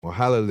Well,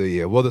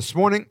 hallelujah. Well, this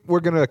morning we're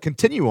going to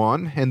continue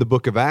on in the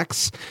book of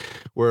Acts,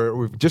 where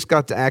we've just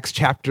got to Acts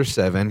chapter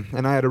 7,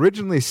 and I had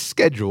originally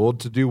scheduled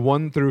to do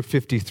 1 through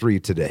 53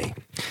 today.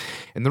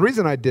 And the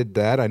reason I did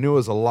that, I knew it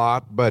was a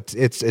lot, but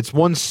it's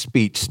one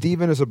speech.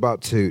 Stephen is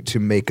about to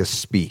make a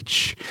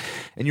speech.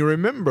 And you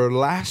remember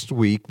last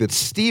week that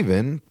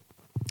Stephen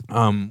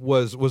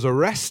was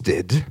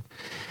arrested,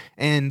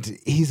 and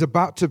he's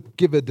about to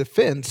give a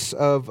defense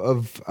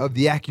of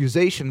the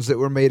accusations that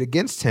were made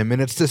against him.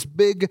 And it's this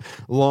big,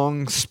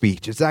 long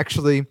speech. It's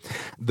actually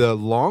the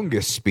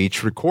longest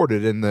speech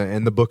recorded in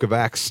the book of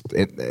Acts,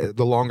 the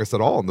longest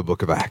at all in the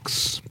book of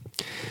Acts.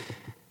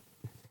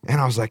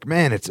 And I was like,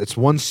 man, it's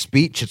one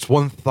speech, it's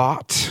one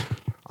thought.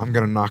 I'm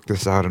going to knock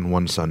this out in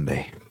one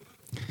Sunday.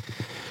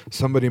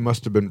 Somebody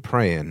must have been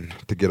praying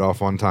to get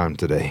off on time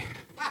today,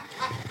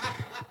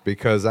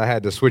 because I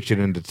had to switch it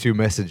into 2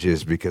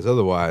 messages, because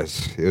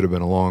otherwise it would have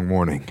been a long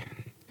morning.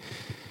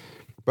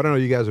 But I know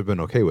you guys have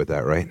been okay with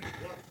that, right?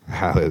 Yeah.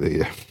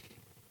 Hallelujah.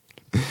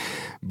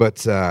 But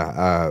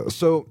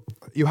so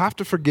you have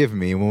to forgive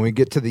me when we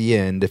get to the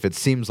end if it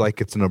seems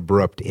like it's an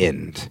abrupt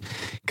end,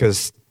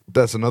 because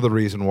that's another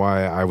reason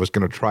why I was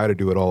going to try to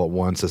do it all at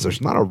once, is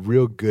there's not a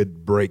real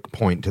good break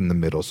point in the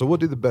middle. So we'll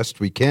do the best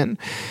we can.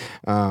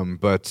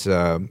 But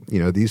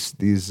these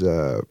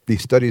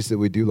studies that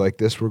we do like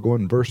this, we're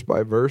going verse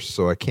by verse.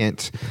 So I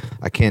can't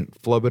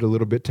flub it a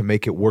little bit to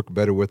make it work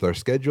better with our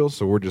schedule.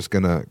 So we're just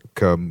going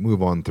to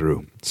move on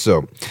through.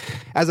 So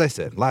as I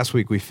said, last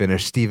week we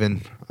finished.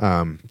 Stephen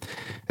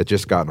had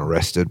just gotten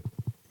arrested.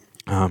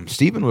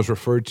 Stephen was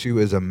referred to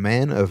as a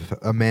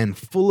man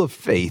full of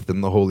faith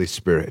in the Holy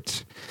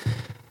Spirit.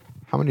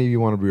 How many of you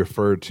want to be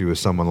referred to as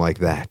someone like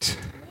that?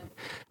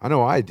 I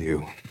know I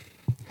do.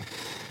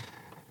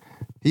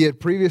 He had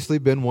previously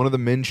been one of the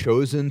men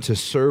chosen to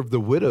serve the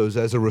widows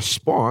as a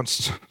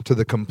response to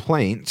the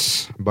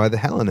complaints by the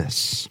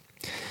Hellenists.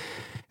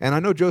 And I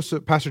know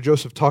Pastor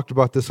Joseph talked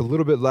about this a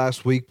little bit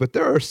last week, but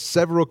there are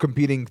several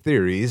competing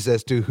theories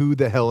as to who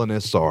the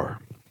Hellenists are.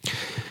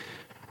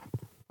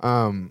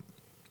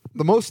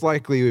 The most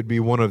likely would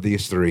be one of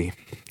these 3.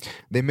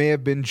 They may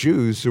have been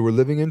Jews who were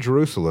living in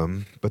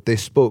Jerusalem, but they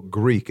spoke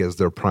Greek as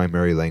their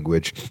primary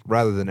language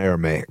rather than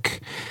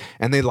Aramaic.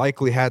 And they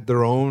likely had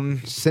their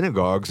own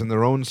synagogues and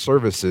their own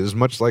services,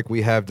 much like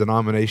we have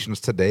denominations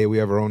today. We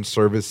have our own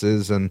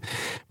services,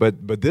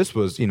 but this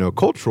was,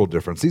 cultural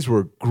difference. These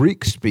were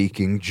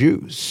Greek-speaking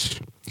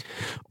Jews.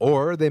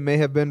 Or they may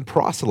have been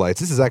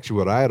proselytes. This is actually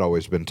what I had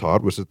always been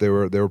taught, was that they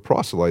were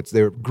proselytes.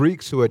 They were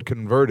Greeks who had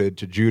converted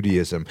to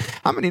Judaism.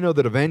 How many know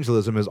that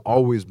evangelism has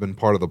always been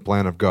part of the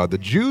plan of God? The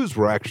Jews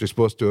were actually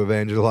supposed to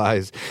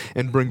evangelize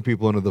and bring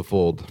people into the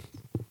fold.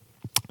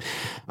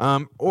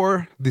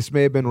 Or this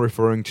may have been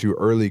referring to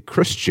early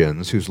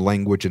Christians whose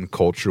language and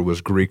culture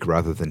was Greek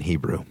rather than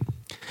Hebrew.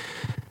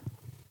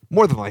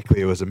 More than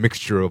likely, it was a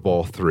mixture of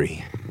all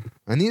 3.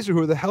 And these are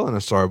who the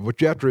Hellenists are. But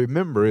what you have to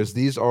remember is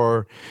these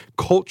are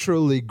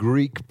culturally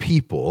Greek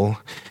people,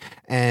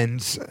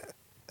 and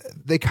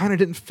they kind of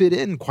didn't fit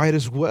in quite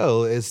as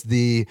well as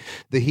the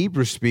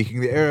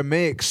Hebrew-speaking, the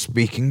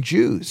Aramaic-speaking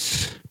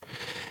Jews.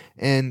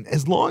 And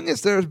as long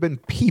as there's been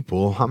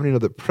people, how many know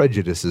that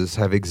prejudices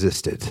have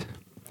existed?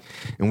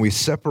 And we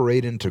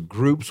separate into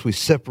groups, we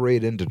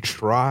separate into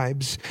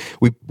tribes.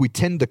 We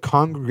tend to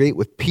congregate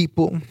with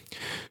people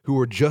who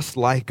are just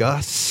like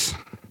us.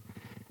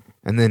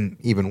 And then,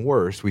 even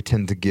worse, we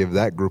tend to give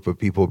that group of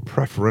people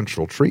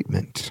preferential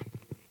treatment.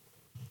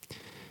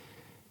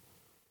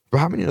 But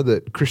how many know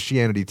that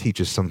Christianity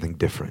teaches something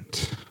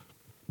different?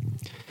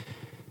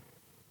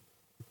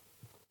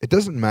 It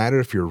doesn't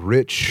matter if you're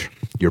rich,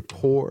 you're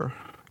poor,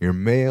 you're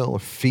male or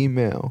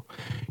female,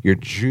 you're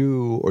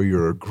Jew or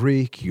you're a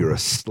Greek, you're a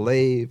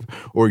slave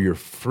or you're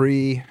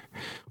free,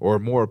 or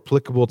more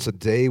applicable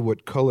today,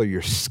 what color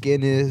your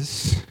skin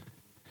is.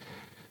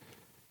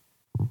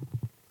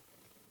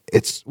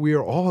 We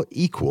are all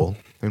equal,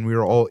 and we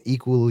are all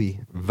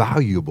equally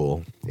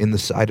valuable in the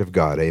sight of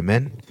God.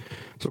 Amen?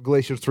 So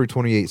Galatians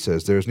 3:28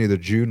 says, "There is neither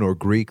Jew nor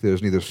Greek, there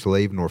is neither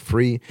slave nor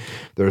free,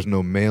 there is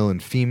no male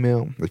and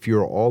female. If you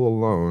are all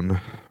alone,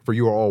 for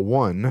you are all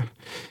one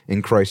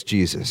in Christ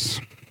Jesus."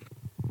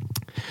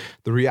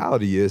 The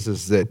reality is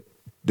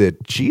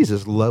that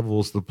Jesus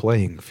levels the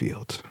playing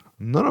field.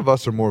 None of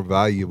us are more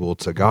valuable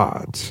to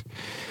God.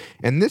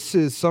 And this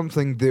is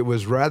something that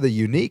was rather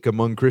unique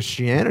among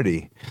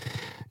Christianity.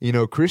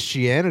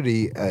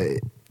 Christianity,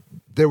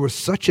 there was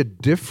such a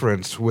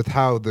difference with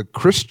how the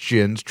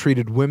Christians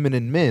treated women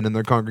and men in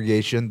their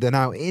congregation than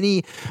how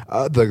any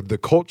the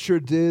culture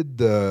did,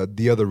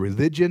 the other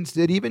religions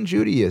did, even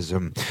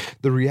Judaism.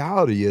 The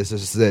reality is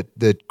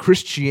that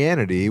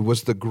Christianity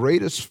was the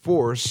greatest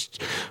force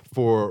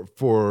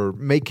for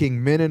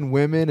making men and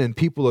women and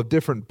people of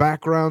different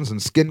backgrounds and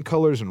skin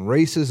colors and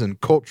races and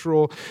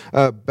cultural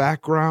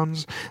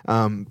backgrounds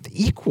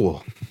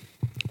equal.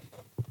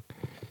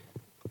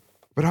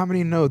 But how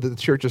many know that the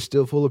church is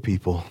still full of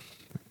people,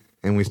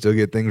 and we still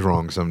get things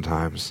wrong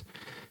sometimes?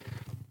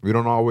 We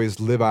don't always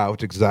live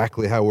out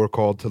exactly how we're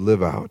called to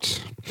live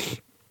out.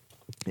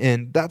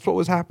 And that's what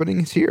was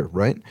happening here,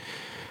 right?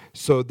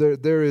 So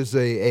there is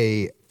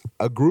a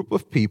group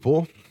of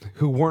people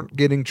who weren't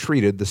getting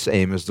treated the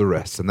same as the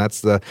rest. And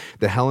that's the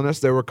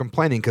Hellenists. They were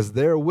complaining because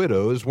their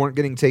widows weren't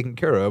getting taken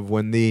care of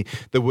when the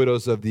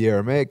widows of the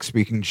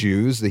Aramaic-speaking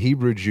Jews, the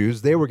Hebrew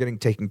Jews, they were getting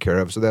taken care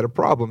of. So they had a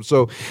problem.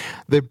 So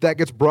that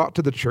gets brought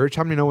to the church.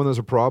 How many know when there's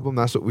a problem,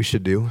 that's what we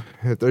should do?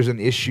 If there's an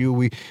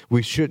issue,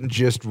 we shouldn't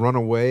just run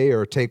away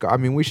or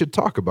we should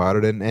talk about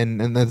it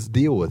and let's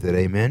deal with it.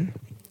 Amen?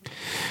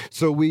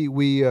 So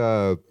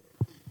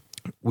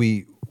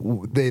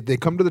they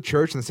come to the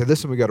church and they say,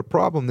 listen, we got a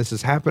problem. This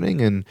is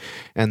happening.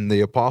 And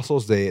the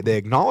apostles, they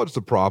acknowledge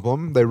the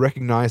problem. They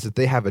recognize that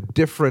they have a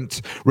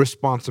different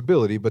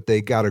responsibility, but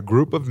they got a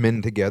group of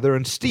men together,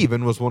 and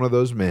Stephen was one of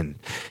those men.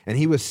 And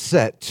he was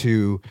set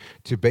to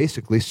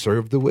basically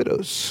serve the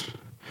widows.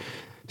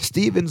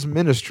 Stephen's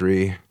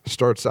ministry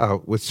starts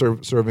out with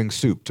serving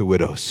soup to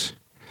widows.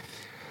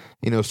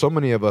 So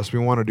many of us, we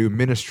want to do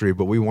ministry,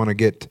 but we want to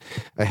get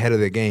ahead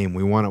of the game.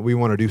 We want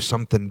to do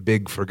something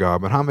big for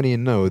God. But how many of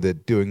you know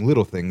that doing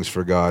little things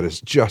for God is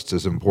just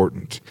as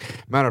important?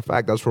 Matter of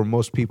fact, that's where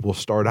most people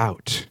start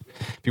out.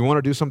 If you want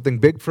to do something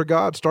big for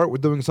God, start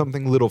with doing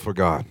something little for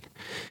God.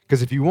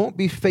 Because if you won't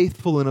be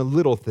faithful in a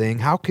little thing,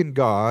 how can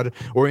God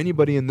or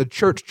anybody in the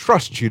church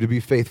trust you to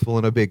be faithful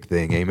in a big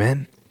thing?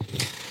 Amen?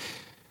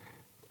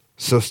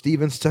 So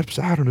Stephen steps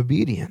out in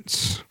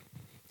obedience,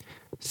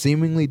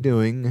 seemingly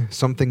doing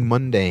something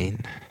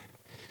mundane,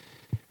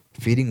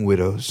 feeding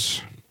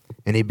widows,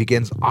 and he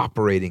begins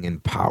operating in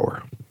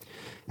power.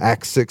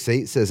 Acts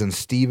 6:8 says, and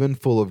Stephen,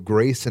 full of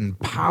grace and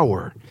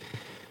power,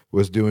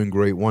 was doing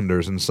great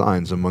wonders and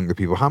signs among the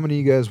people. How many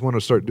of you guys want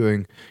to start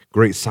doing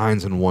great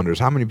signs and wonders?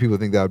 How many people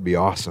think that would be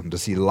awesome to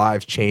see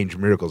lives change,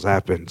 miracles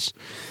happen?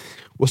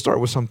 We'll start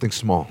with something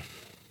small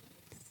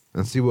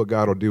and see what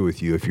God will do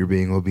with you if you're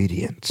being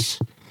obedient.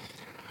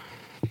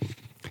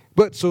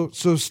 But so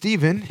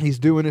Stephen, he's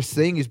doing his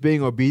thing. He's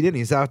being obedient.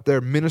 He's out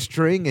there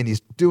ministering, and he's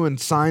doing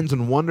signs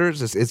and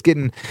wonders. It's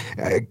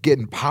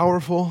getting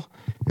powerful,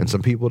 and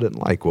some people didn't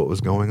like what was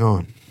going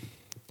on.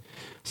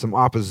 Some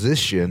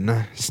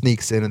opposition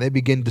sneaks in, and they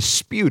begin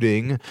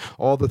disputing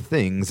all the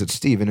things that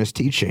Stephen is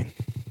teaching.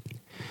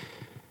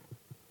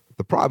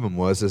 The problem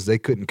was they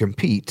couldn't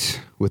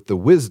compete with the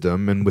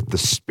wisdom and with the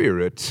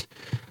Spirit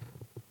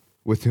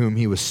with whom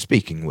he was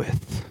speaking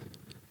with.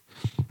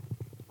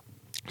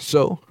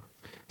 So,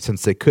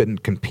 since they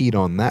couldn't compete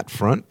on that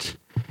front,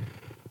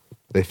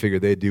 they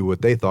figured they'd do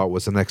what they thought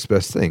was the next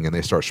best thing, and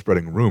they start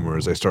spreading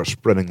rumors, they start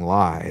spreading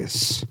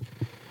lies,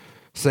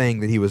 saying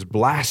that he was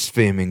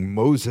blaspheming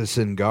Moses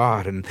and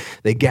God, and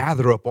they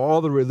gather up all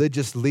the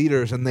religious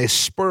leaders, and they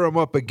spur them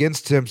up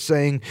against him,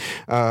 saying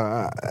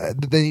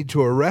that they need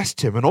to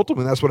arrest him, and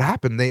ultimately that's what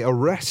happened. They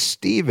arrest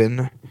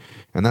Stephen,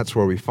 and that's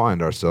where we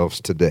find ourselves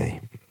today.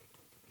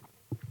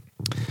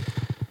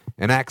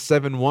 In Acts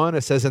 7:1,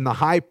 it says, and the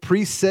high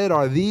priest said,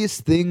 are these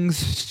things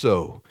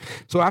so?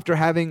 So after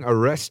having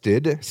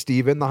arrested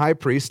Stephen, the high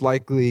priest,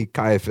 likely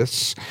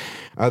Caiaphas,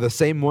 the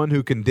same one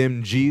who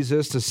condemned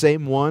Jesus, the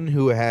same one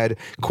who had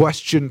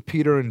questioned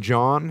Peter and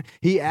John,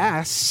 he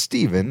asked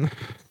Stephen,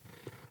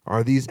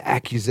 are these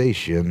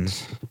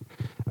accusations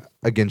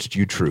against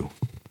you true?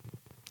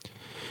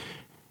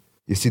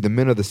 You see, the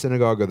men of the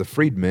synagogue of the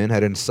freedmen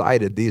had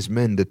incited these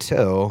men to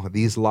tell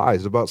these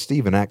lies about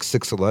Stephen. Acts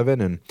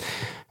 6:11,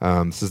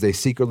 and says they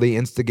secretly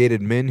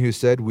instigated men who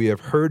said, we have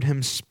heard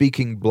him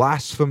speaking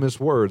blasphemous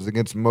words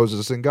against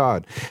Moses and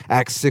God.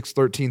 Acts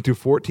 6:13 through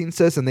 14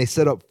 says, and they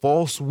set up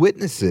false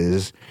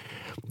witnesses.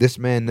 This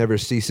man never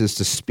ceases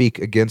to speak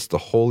against the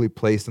holy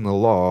place and the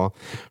law,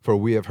 for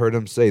we have heard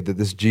him say that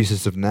this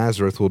Jesus of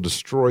Nazareth will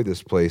destroy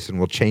this place and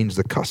will change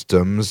the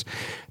customs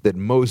that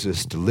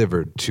Moses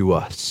delivered to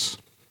us.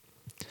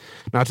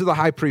 Now, to the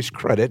high priest's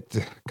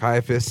credit,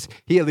 Caiaphas,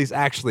 he at least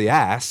actually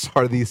asks,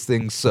 are these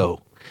things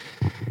so?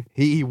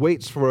 He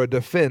waits for a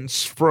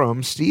defense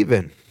from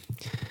Stephen.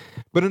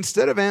 But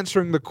instead of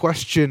answering the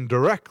question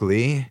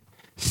directly,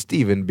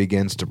 Stephen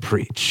begins to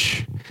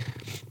preach.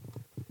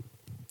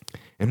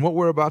 And what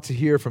we're about to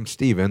hear from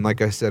Stephen,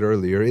 like I said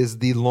earlier, is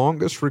the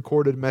longest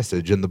recorded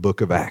message in the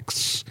book of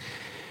Acts.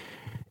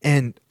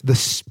 And the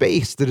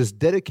space that is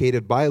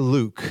dedicated by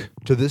Luke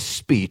to this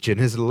speech in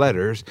his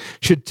letters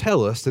should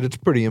tell us that it's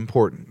pretty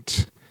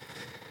important.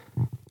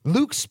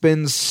 Luke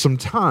spends some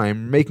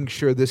time making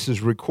sure this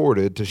is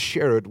recorded to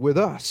share it with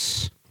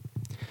us.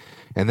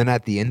 And then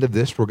at the end of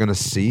this, we're going to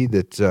see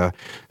that,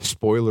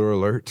 spoiler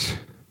alert,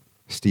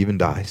 Stephen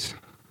dies.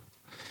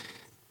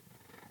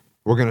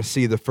 We're going to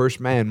see the first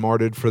man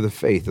martyred for the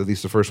faith, at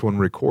least the first one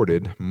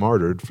recorded,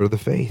 martyred for the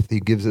faith. He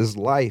gives his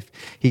life.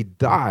 He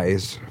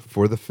dies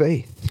for the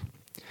faith.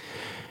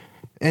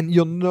 And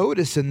you'll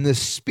notice in this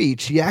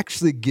speech, he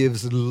actually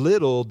gives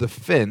little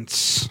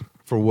defense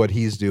for what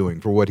he's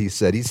doing, for what he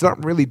said. He's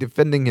not really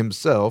defending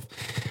himself,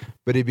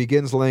 but he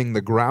begins laying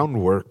the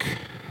groundwork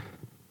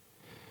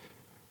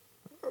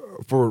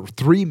for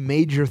three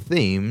major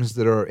themes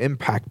that are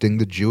impacting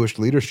the Jewish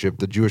leadership,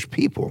 the Jewish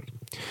people.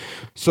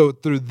 So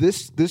through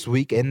this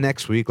week and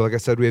next week, like I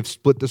said, we have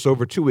split this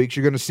over 2 weeks.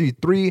 You're going to see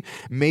three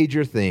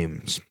major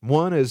themes.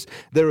 One is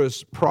there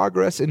is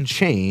progress and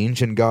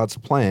change in God's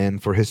plan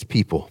for his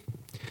people.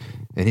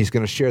 And he's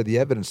going to share the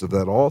evidence of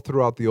that all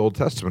throughout the Old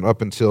Testament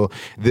up until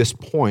this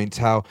point,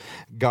 how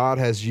God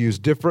has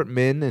used different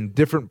men in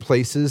different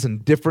places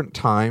and different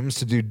times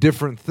to do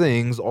different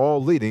things,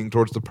 all leading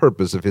towards the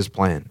purpose of his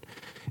plan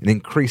and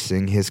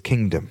increasing his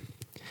kingdom.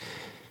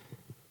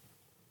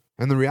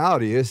 And the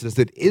reality is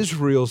that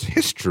Israel's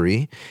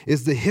history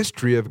is the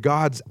history of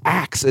God's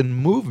acts and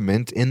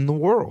movement in the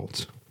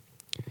world.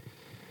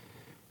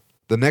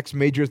 The next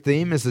major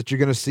theme is that you're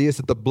going to see is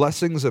that the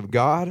blessings of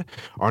God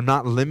are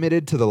not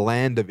limited to the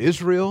land of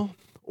Israel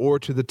or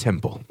to the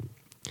temple.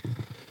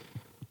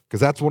 Because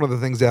that's one of the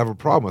things they have a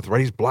problem with,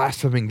 right? He's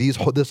blaspheming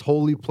this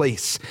holy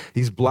place.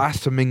 He's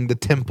blaspheming the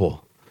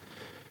temple.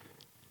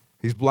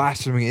 He's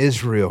blaspheming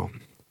Israel.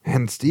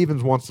 And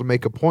Stephen wants to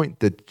make a point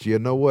that, you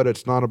know what,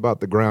 it's not about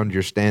the ground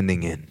you're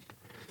standing in.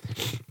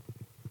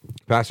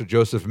 Pastor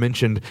Joseph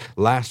mentioned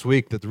last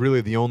week that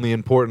really the only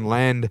important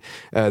land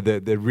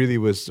that really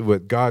was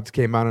what God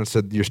came out and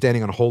said, you're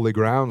standing on holy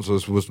grounds,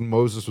 was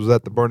Moses was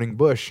at the burning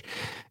bush.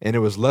 And it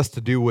was less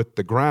to do with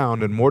the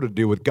ground and more to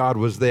do with God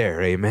was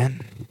there.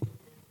 Amen?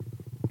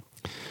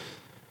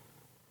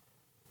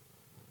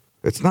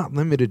 It's not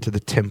limited to the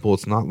temple.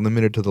 It's not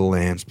limited to the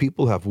lands.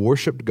 People have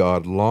worshiped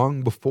God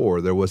long before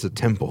there was a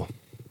temple.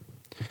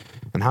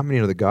 And how many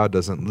know that God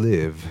doesn't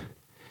live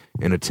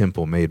in a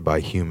temple made by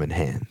human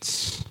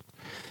hands?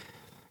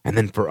 And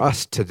then for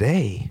us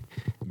today,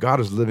 God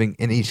is living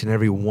in each and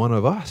every one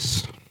of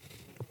us.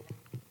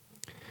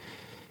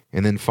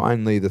 And then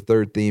finally, the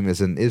third theme is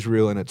in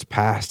Israel in its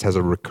past has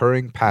a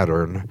recurring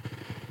pattern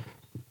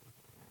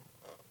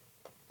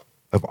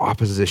of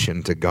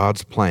opposition to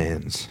God's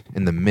plans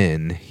and the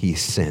men he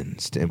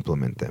sends to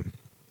implement them.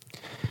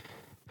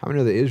 How many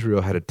know that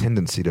Israel had a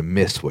tendency to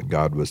miss what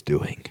God was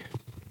doing?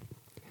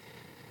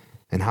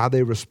 And how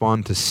they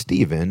respond to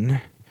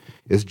Stephen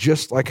is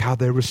just like how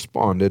they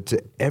responded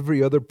to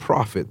every other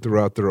prophet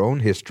throughout their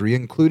own history,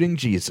 including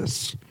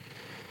Jesus.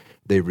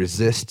 They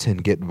resist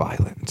and get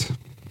violent.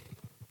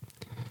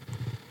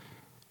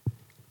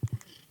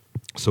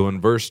 So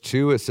in verse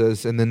 2 it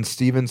says, "And then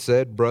Stephen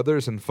said,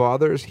 'Brothers and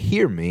fathers,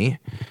 hear me.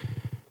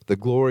 The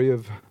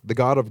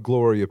God of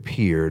glory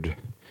appeared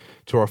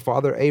to our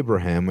father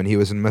Abraham when he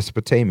was in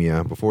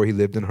Mesopotamia, before he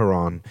lived in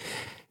Haran.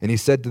 And he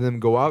said to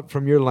them, Go out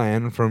from your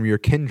land, from your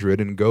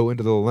kindred, and go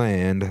into the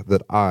land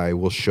that I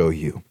will show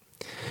you.'"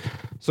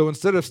 So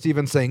instead of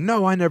Stephen saying,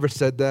 "No, I never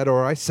said that,"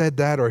 or "I said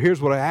that," or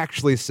 "Here's what I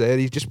actually said,"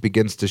 he just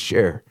begins to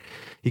share.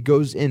 He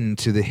goes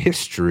into the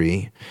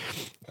history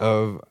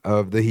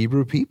of the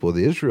Hebrew people,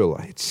 the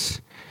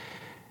Israelites.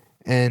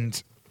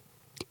 And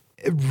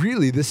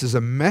really, this is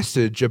a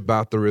message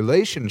about the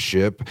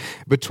relationship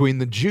between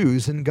the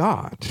Jews and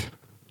God.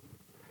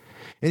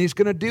 And he's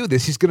going to do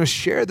this. He's going to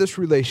share this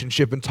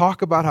relationship and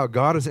talk about how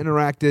God has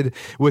interacted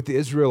with the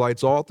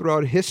Israelites all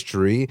throughout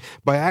history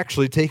by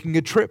actually taking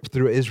a trip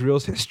through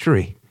Israel's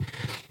history.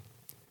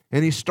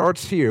 And he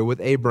starts here with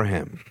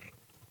Abraham.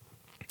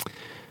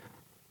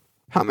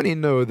 How many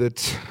know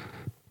that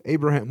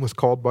Abraham was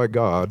called by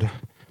God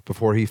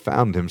before he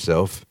found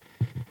himself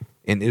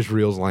in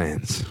Israel's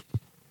lands?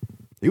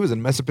 He was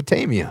in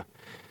Mesopotamia.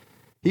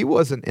 He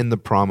wasn't in the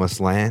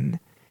promised land.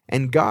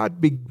 And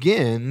God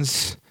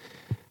begins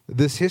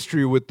this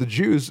history with the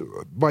Jews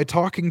by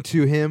talking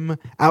to him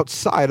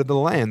outside of the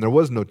land. There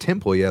was no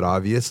temple yet,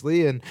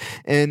 obviously,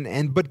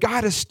 but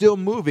God is still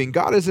moving.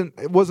 God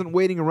wasn't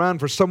waiting around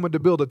for someone to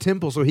build a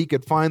temple so he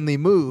could finally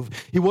move.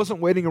 He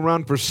wasn't waiting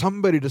around for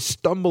somebody to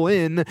stumble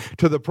in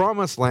to the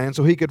promised land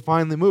so he could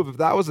finally move. If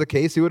that was the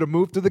case, he would have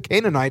moved to the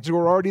Canaanites who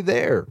were already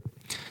there.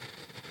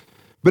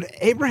 But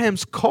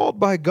Abraham's called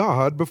by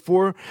God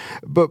before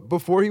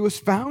he was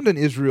found in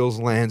Israel's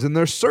lands, and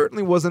there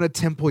certainly wasn't a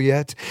temple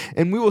yet.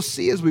 And we will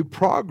see as we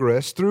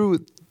progress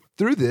through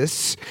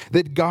this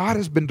that God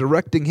has been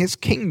directing his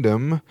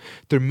kingdom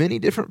through many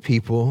different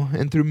people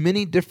and through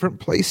many different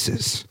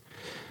places.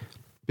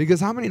 Because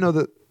how many know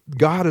that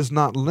God is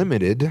not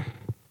limited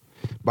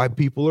by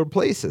people or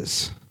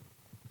places?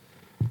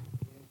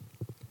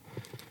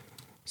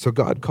 So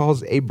God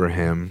calls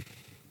Abraham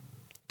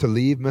to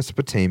leave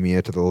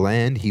Mesopotamia to the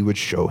land he would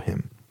show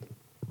him.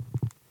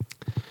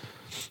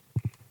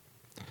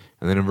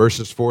 And then in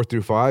verses 4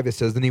 through 5, it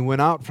says, "Then he went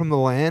out from the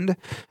land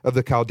of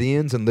the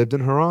Chaldeans and lived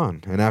in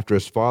Haran. And after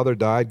his father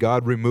died,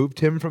 God removed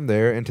him from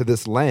there into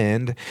this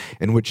land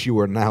in which you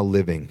are now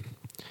living.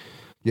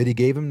 Yet he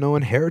gave him no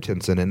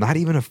inheritance in it, not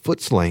even a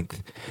foot's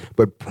length,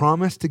 but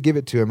promised to give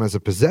it to him as a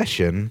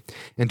possession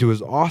and to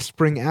his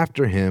offspring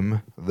after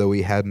him, though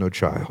he had no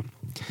child."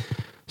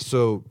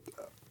 So,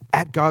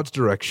 at God's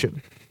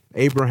direction,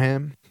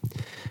 Abraham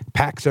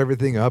packs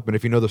everything up, and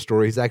if you know the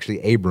story, he's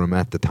actually Abram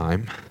at the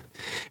time.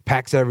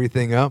 Packs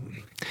everything up,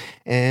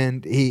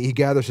 and he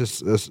gathers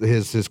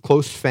his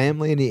close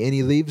family, and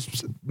he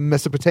leaves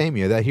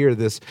Mesopotamia.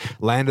 This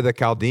land of the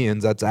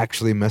Chaldeans, that's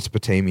actually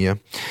Mesopotamia,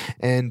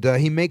 and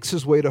he makes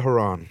his way to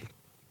Haran.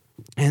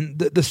 And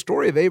the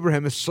story of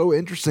Abraham is so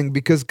interesting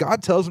because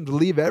God tells him to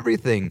leave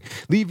everything.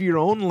 Leave your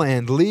own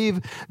land. Leave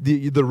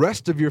the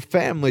rest of your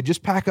family.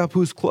 Just pack up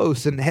who's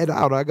close and head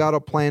out. I got a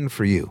plan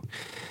for you.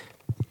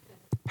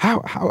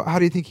 How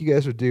do you think you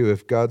guys would do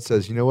if God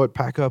says, you know what,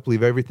 pack up,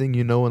 leave everything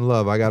you know and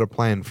love. I got a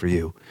plan for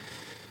you.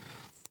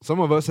 Some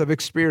of us have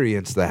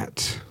experienced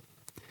that,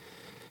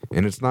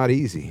 and it's not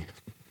easy.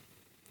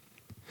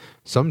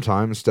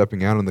 Sometimes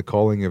stepping out in the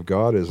calling of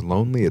God is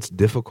lonely. It's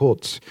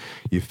difficult.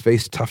 You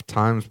face tough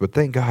times, but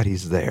thank God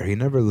He's there. He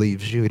never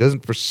leaves you. He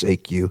doesn't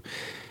forsake you,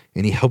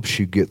 and He helps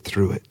you get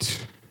through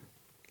it.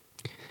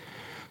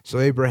 So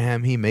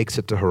Abraham, he makes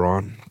it to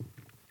Haran,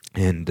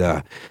 and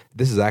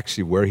this is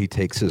actually where he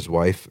takes his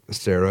wife,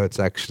 Sarah. It's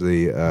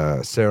actually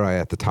Sarai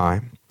at the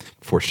time,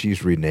 before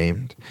she's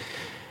renamed.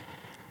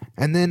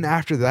 And then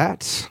after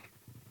that,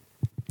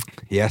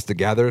 he has to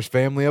gather his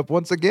family up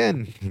once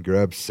again. He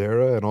grabs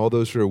Sarah and all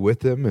those who are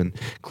with him,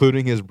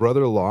 including his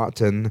brother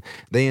Lot, and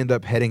they end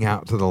up heading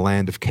out to the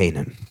land of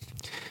Canaan.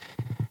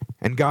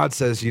 And God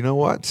says, you know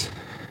what?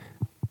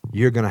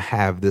 You're going to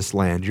have this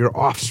land. Your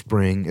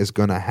offspring is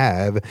going to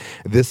have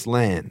this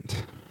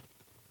land.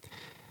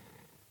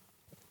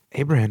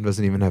 Abraham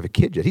doesn't even have a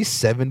kid yet. He's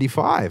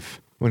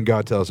 75 when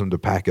God tells him to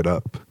pack it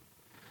up.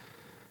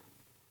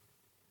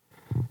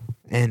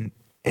 And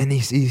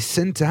he's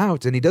sent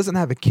out, and he doesn't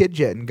have a kid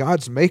yet, and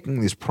God's making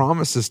these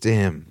promises to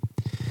him.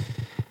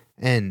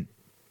 And,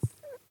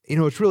 you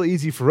know, it's really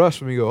easy for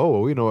us when we go, oh,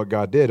 well, we know what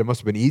God did. It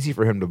must have been easy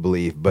for him to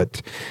believe.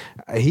 But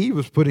he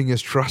was putting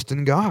his trust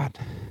in God.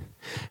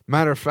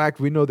 Matter of fact,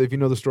 we know that if you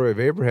know the story of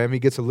Abraham, he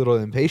gets a little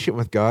impatient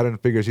with God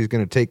and figures he's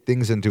going to take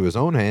things into his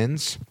own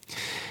hands.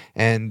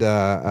 And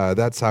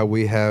that's how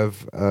we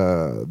have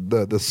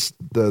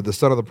the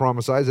son of the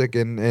promise, Isaac,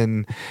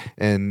 and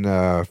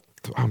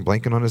I'm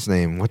blanking on his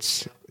name.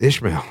 What's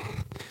Ishmael?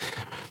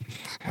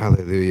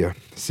 Hallelujah.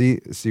 See,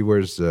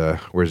 where's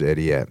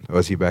Eddie at?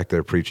 Was he back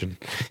there preaching?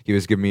 He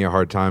was giving me a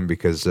hard time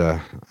because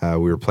we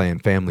were playing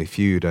Family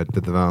Feud at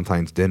the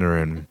Valentine's dinner,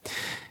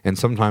 and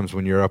sometimes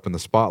when you're up in the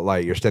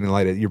spotlight, you're standing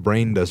light, your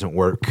brain doesn't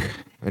work.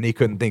 And he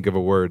couldn't think of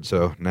a word,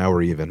 so now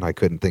we're even. I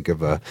couldn't think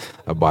of a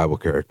Bible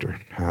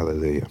character.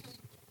 Hallelujah.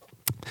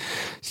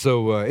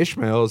 So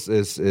Ishmael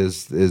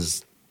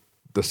is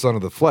the son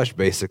of the flesh,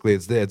 basically.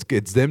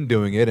 It's them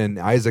doing it, and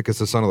Isaac is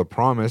the son of the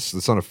promise,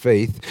 the son of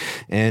faith.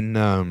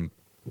 And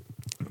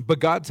but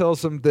God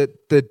tells him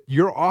that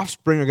your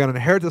offspring are going to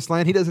inherit this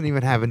land. He doesn't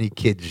even have any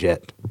kids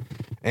yet,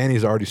 and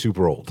he's already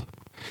super old.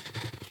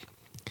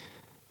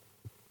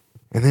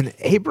 And then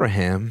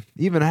Abraham,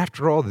 even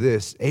after all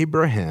this,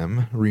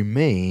 Abraham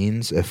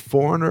remains a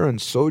foreigner and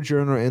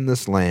sojourner in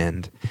this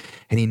land,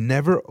 and he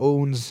never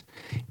owns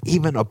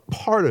even a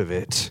part of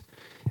it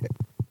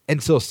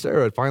until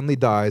Sarah finally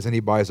dies and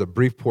he buys a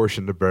brief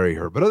portion to bury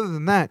her. But other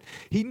than that,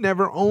 he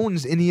never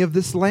owns any of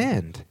this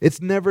land.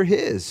 It's never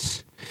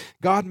his.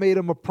 God made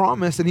him a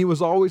promise, and he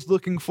was always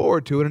looking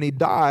forward to it, and he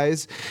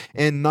dies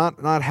and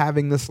not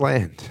having this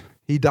land.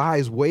 He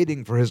dies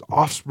waiting for his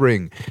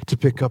offspring to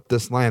pick up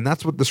this land.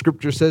 That's what the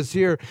scripture says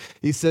here.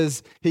 He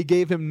says he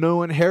gave him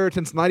no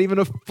inheritance, not even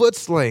a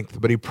foot's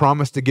length, but he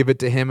promised to give it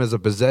to him as a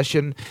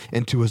possession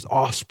and to his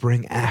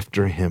offspring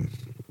after him.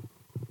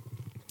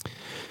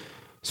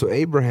 So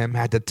Abraham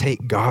had to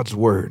take God's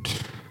word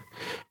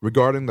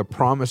regarding the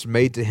promise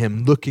made to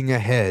him, looking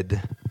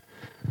ahead.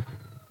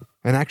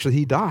 And actually,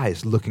 he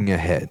dies looking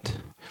ahead.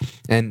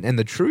 And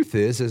the truth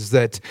is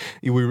that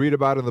we read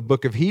about in the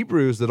book of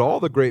Hebrews that all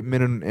the great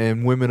men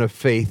and women of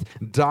faith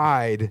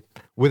died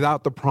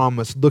without the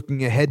promise,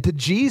 looking ahead to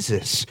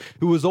Jesus,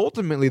 who was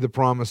ultimately the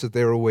promise that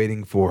they were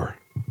waiting for.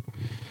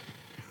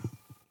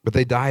 But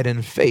they died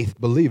in faith,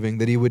 believing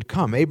that he would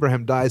come.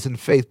 Abraham dies in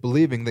faith,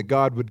 believing that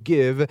God would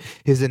give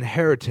his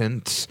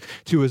inheritance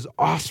to his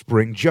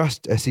offspring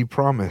just as he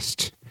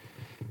promised.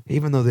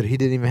 Even though that he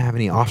didn't even have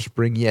any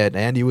offspring yet,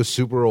 and he was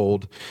super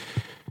old,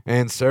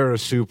 and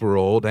Sarah's super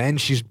old, and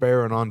she's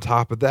barren on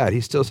top of that,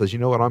 he still says, you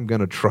know what, I'm going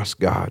to trust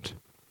God.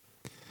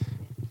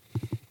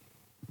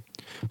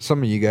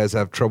 Some of you guys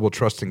have trouble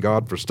trusting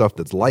God for stuff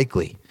that's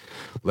likely,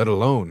 let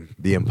alone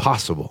the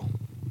impossible.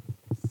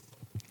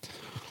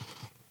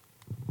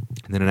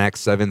 And then in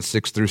Acts 7,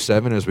 6 through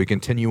 7, as we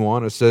continue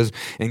on, it says,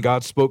 and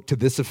God spoke to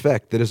this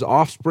effect, that his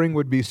offspring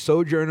would be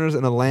sojourners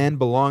in a land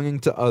belonging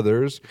to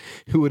others,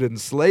 who would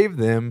enslave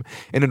them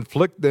and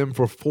inflict them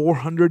for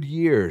 400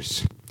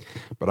 years.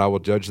 But I will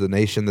judge the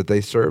nation that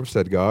they serve,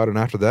 said God, and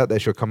after that they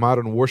shall come out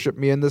and worship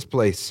me in this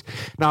place.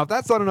 Now, if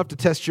that's not enough to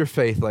test your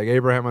faith, like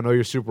Abraham, I know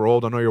you're super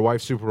old, I know your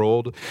wife's super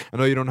old, I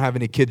know you don't have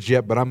any kids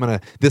yet,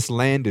 but this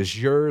land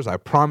is yours, I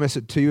promise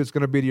it to you, it's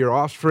going to be to your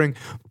offspring,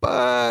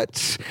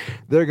 but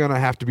they're going to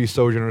have to be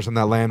sojourners in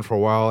that land for a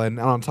while, and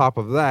on top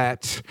of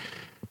that,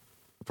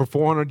 for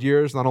 400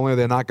 years, not only are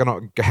they not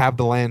going to have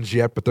the lands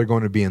yet, but they're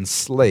going to be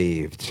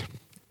enslaved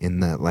in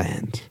that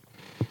land.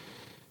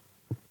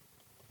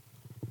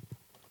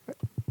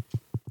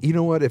 You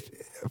know what, if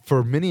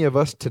for many of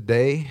us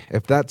today,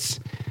 if that's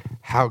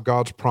how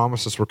God's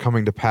promises were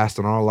coming to pass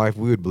in our life,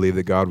 we would believe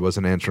that God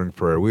wasn't answering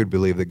prayer. We would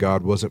believe that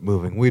God wasn't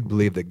moving. We'd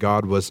believe that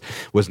God was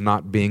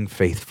not being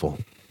faithful.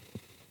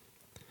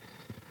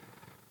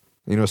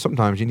 You know,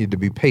 sometimes you need to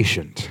be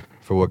patient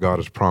for what God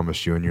has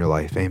promised you in your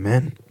life.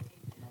 Amen?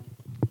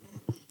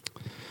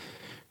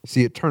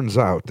 See, it turns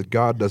out that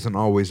God doesn't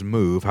always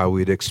move how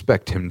we'd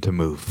expect him to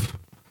move.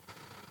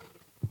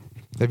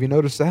 Have you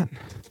noticed that?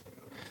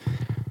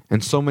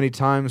 And so many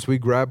times we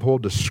grab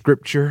hold of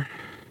Scripture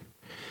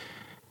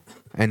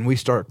and we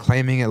start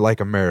claiming it like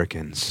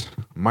Americans.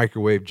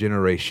 Microwave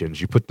generations.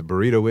 You put the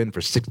burrito in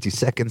for 60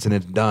 seconds and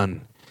it's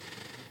done.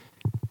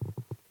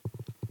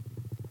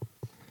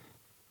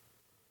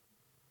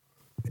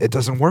 It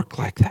doesn't work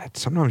like that.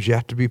 Sometimes you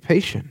have to be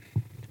patient.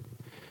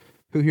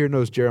 Who here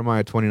knows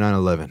Jeremiah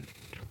 29:11?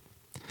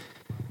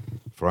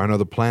 For I know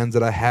the plans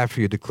that I have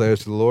for you,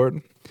 declares the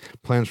Lord.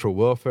 Plans for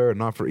welfare and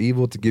not for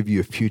evil, to give you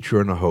a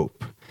future and a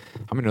hope.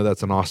 How many know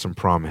that's an awesome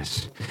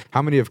promise?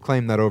 How many have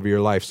claimed that over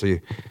your life? So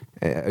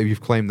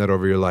you've claimed that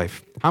over your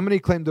life. How many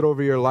claimed it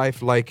over your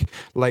life like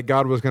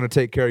God was going to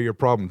take care of your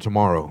problem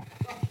tomorrow?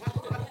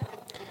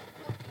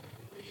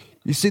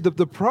 You see,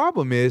 the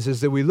problem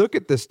is that we look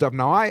at this stuff.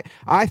 Now,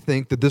 I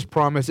think that this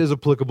promise is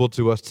applicable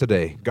to us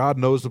today. God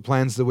knows the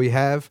plans that we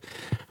have.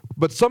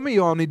 But some of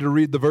y'all need to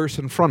read the verse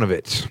in front of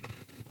it.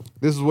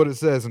 This is what it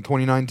says in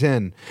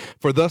 29:10.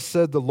 For thus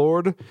said the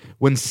Lord,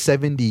 when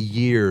 70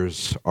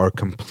 years are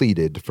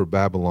completed for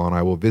Babylon,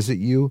 I will visit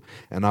you,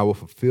 and I will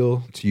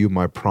fulfill to you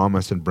my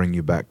promise and bring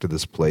you back to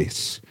this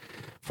place.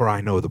 For I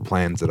know the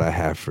plans that I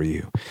have for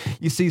you.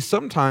 You see,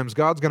 sometimes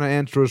God's going to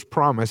answer his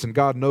promise, and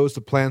God knows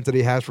the plans that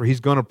he has for you. He's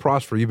going to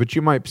prosper you, but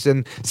you might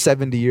spend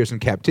 70 years in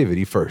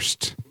captivity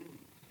first.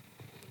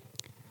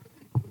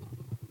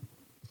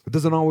 It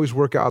doesn't always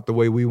work out the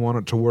way we want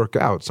it to work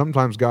out.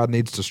 Sometimes God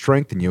needs to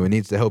strengthen you. He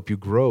needs to help you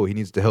grow. He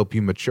needs to help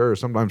you mature.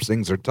 Sometimes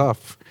things are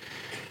tough.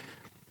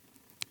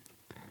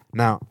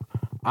 Now,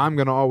 I'm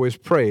going to always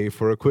pray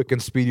for a quick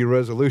and speedy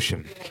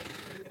resolution.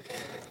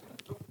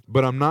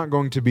 But I'm not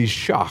going to be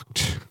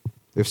shocked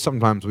if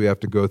sometimes we have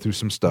to go through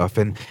some stuff.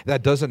 And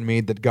that doesn't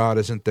mean that God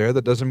isn't there.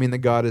 That doesn't mean that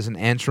God isn't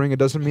answering. It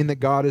doesn't mean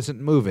that God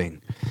isn't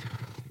moving.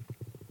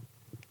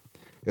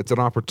 It's an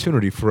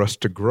opportunity for us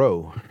to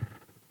grow.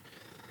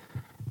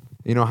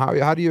 You know,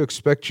 how do you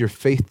expect your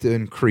faith to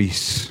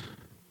increase,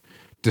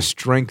 to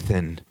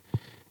strengthen,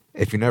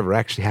 if you never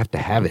actually have to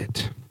have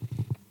it?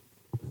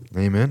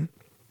 Amen?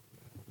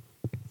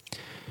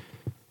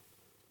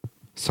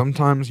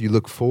 Sometimes you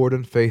look forward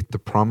in faith to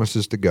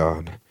promises to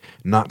God,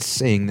 not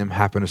seeing them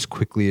happen as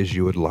quickly as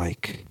you would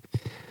like.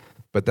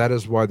 But that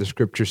is why the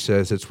Scripture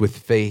says it's with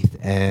faith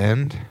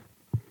and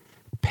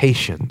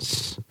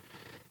patience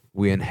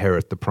we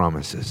inherit the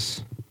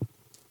promises.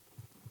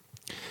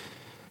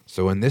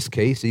 So in this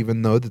case,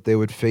 even though that they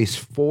would face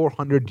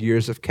 400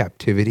 years of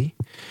captivity,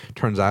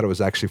 turns out it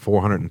was actually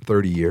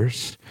 430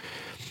 years,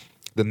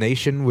 the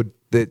nation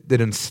that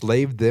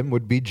enslaved them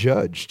would be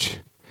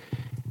judged.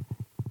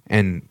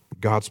 And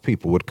God's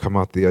people would come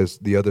out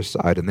the other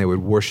side, and they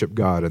would worship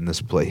God in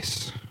this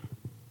place.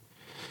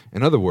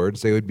 In other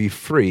words, they would be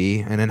free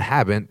and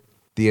inhabit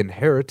the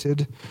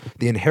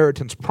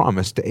inheritance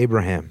promised to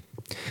Abraham.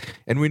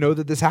 And we know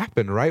that this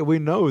happened, right? We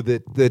know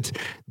that the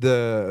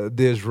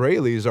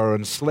Israelis are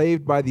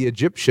enslaved by the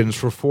Egyptians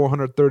for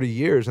 430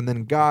 years, and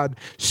then God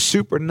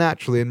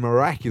supernaturally and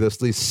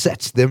miraculously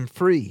sets them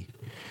free.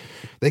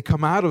 They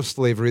come out of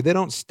slavery. They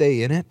don't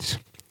stay in it.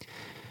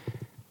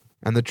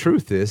 And the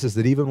truth is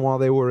that even while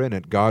they were in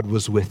it, God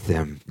was with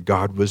them.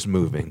 God was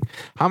moving.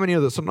 How many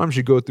of those? Sometimes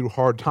you go through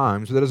hard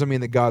times, but that doesn't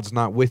mean that God's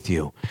not with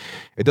you.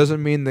 It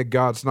doesn't mean that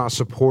God's not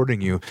supporting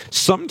you.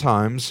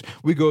 Sometimes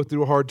we go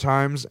through hard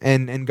times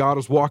and God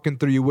is walking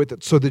through you with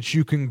it so that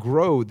you can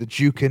grow, that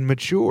you can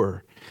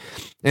mature.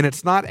 And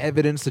it's not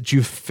evidence that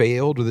you've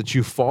failed or that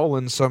you've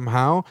fallen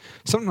somehow.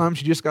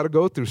 Sometimes you just got to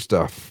go through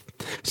stuff.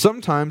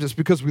 Sometimes it's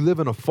because we live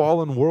in a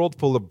fallen world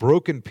full of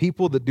broken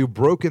people that do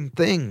broken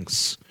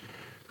things.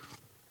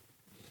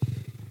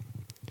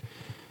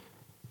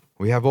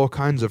 We have all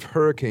kinds of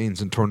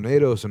hurricanes and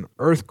tornadoes and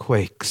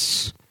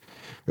earthquakes.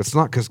 It's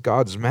not because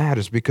God's mad.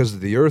 It's because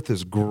the earth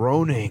is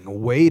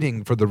groaning,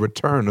 waiting for the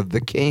return of the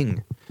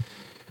King.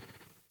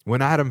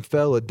 When Adam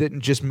fell, it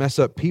didn't just mess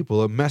up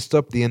people. It messed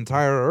up the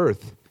entire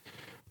earth.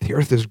 The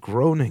earth is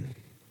groaning.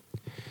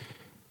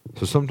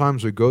 So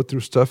sometimes we go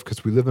through stuff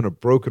because we live in a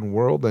broken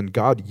world, and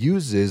God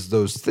uses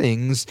those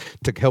things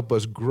to help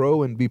us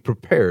grow and be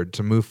prepared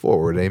to move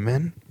forward.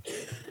 Amen?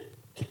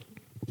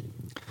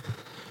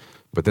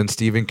 But then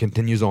Stephen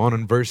continues on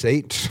in verse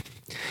 8.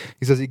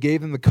 He says he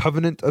gave them the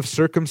covenant of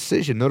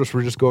circumcision. Notice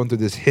we're just going through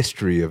this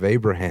history of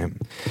Abraham.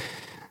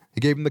 He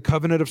gave him the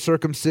covenant of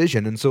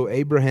circumcision. And so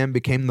Abraham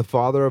became the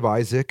father of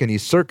Isaac, and he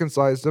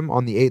circumcised him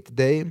on the 8th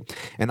day.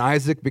 And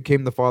Isaac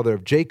became the father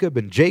of Jacob,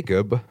 and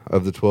Jacob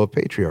of the 12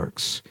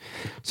 patriarchs.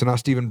 So now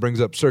Stephen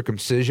brings up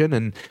circumcision,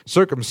 and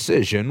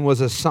circumcision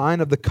was a sign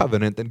of the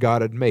covenant that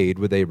God had made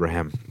with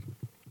Abraham.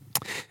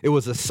 It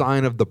was a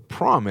sign of the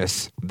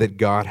promise that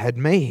God had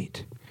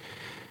made.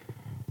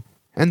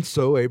 And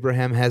so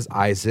Abraham has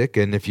Isaac,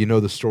 and if you know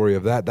the story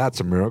of that, that's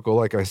a miracle,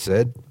 like I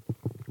said.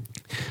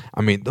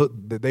 I mean,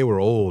 they were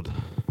old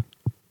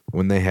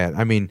when they had.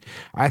 I mean,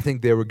 I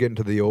think they were getting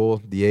to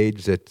the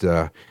age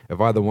that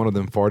if either one of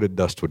them farted,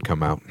 dust would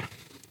come out.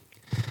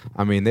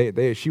 I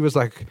mean, she was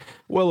like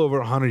well over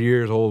 100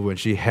 years old when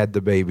she had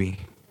the baby.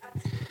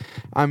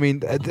 I mean,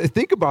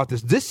 think about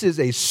this. This is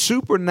a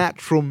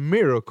supernatural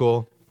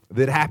miracle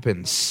that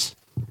happens.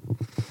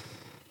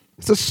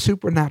 It's a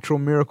supernatural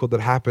miracle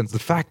that happens. The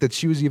fact that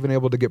she was even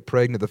able to get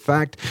pregnant, the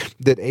fact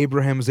that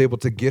Abraham was able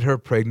to get her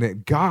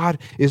pregnant, God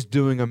is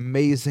doing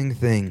amazing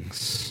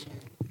things.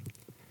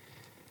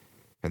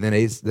 And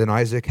then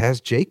Isaac has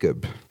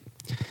Jacob.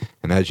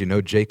 And as you know,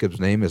 Jacob's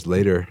name is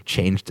later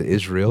changed to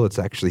Israel.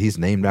 He's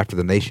named after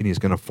the nation he's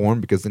going to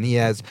form, because then he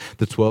has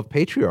the 12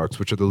 patriarchs,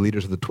 which are the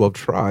leaders of the 12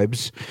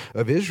 tribes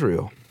of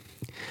Israel.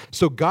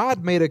 So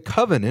God made a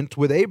covenant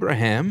with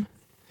Abraham,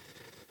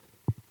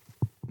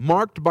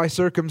 marked by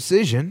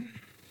circumcision,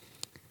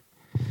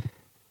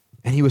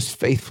 and he was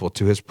faithful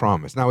to his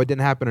promise. Now, it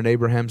didn't happen in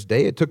Abraham's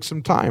day. It took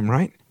some time,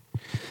 right?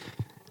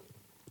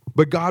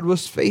 But God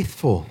was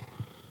faithful.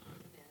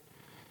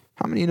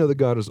 How many of you know that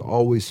God is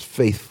always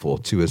faithful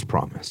to his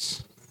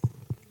promise?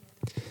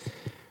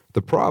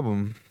 The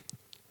problem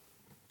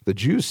the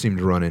Jews seem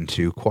to run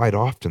into quite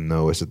often,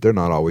 though, is that they're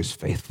not always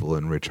faithful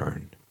in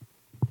return.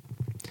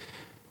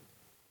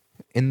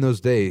 In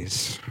those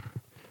days,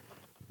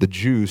 the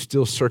Jews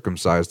still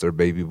circumcised their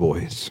baby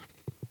boys,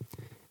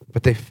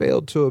 but they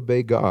failed to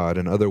obey God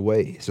in other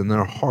ways, and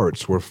their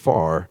hearts were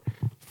far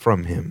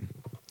from him.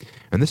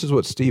 And this is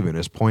what Stephen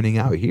is pointing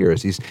out here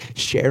as he's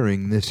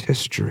sharing this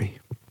history.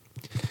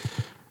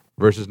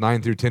 Verses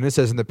 9 through 10, it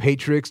says, "And the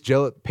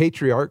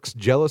patriarchs,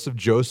 jealous of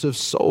Joseph,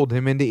 sold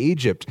him into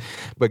Egypt.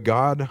 But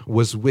God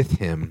was with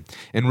him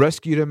and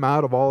rescued him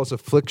out of all his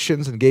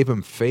afflictions and gave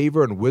him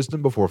favor and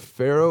wisdom before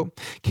Pharaoh,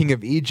 king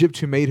of Egypt,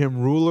 who made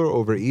him ruler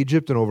over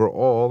Egypt and over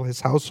all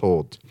his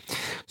household."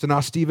 So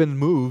now Stephen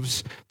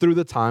moves through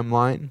the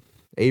timeline.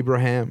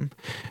 Abraham,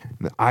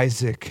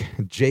 Isaac,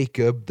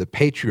 Jacob, the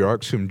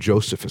patriarchs, whom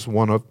Joseph is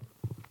one of.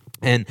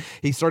 And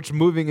he starts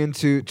moving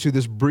into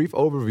this brief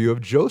overview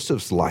of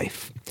Joseph's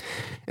life.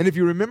 And if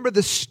you remember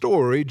this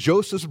story,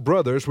 Joseph's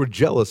brothers were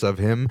jealous of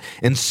him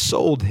and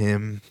sold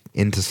him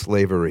into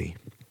slavery.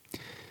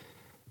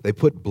 They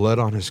put blood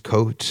on his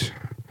coat.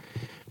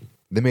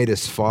 They made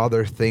his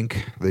father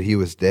think that he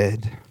was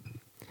dead.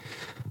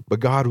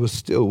 But God was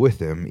still with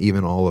him,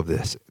 even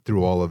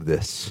through all of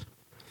this.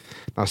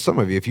 Now, some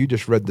of you, if you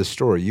just read this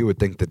story, you would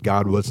think that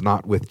God was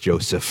not with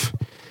Joseph.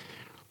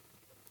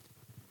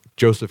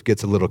 Joseph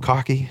gets a little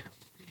cocky,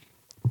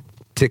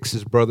 ticks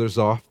his brothers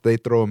off. They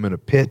throw him in a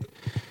pit,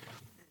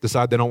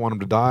 decide they don't want him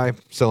to die,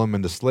 sell him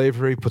into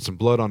slavery, put some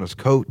blood on his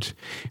coat.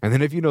 And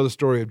then if you know the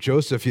story of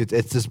Joseph,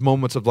 it's this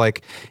moments of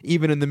like,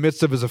 even in the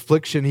midst of his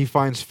affliction, he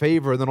finds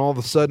favor. And then all of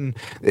a sudden,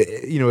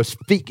 his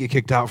feet get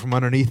kicked out from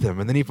underneath him.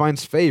 And then he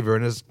finds favor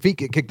and his feet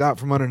get kicked out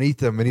from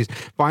underneath him. And he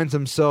finds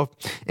himself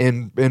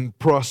in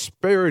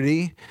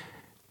prosperity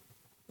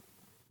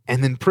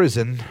and then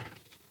prison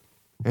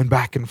and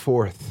back and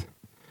forth.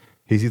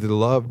 He's either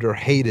loved or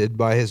hated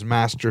by his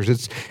masters.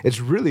 It's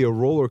really a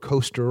roller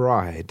coaster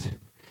ride.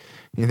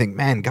 You think,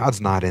 man,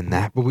 God's not in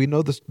that. But we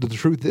know the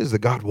truth is that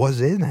God was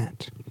in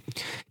that.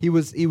 He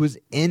was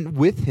in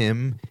with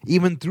him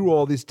even through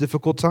all these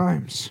difficult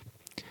times.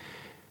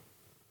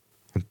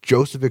 And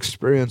Joseph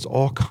experienced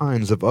all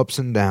kinds of ups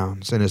and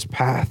downs in his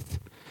path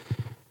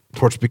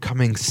towards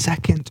becoming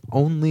second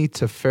only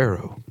to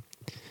Pharaoh.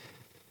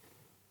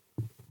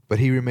 But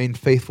he remained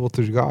faithful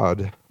to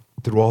God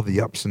through all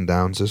the ups and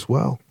downs as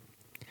well.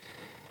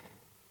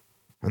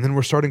 And then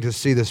we're starting to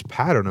see this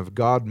pattern of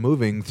God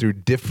moving through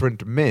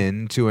different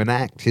men to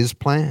enact his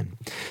plan.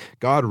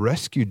 God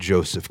rescued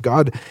Joseph.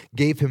 God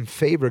gave him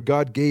favor.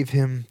 God gave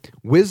him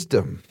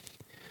wisdom.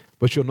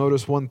 But you'll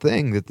notice one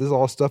thing, that this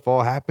stuff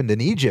all happened in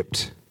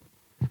Egypt.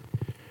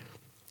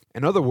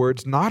 In other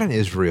words, not in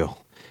Israel.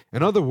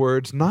 In other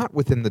words, not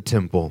within the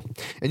temple.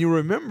 And you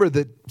remember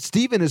that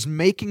Stephen is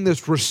making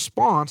this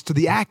response to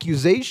the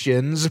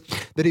accusations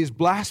that he's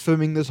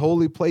blaspheming this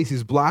holy place.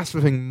 He's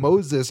blaspheming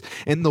Moses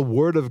and the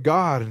word of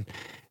God.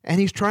 And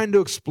he's trying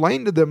to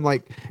explain to them,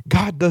 like,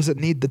 God doesn't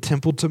need the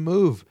temple to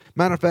move.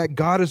 Matter of fact,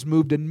 God has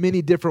moved in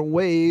many different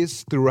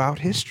ways throughout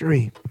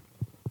history.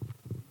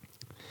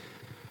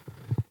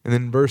 And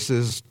then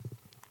verses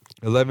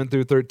 11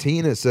 through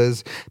 13, it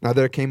says, "Now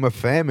there came a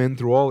famine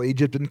through all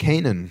Egypt and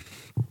Canaan,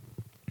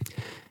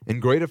 in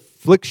great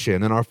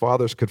affliction, and our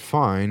fathers could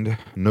find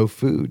no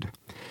food.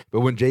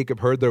 But when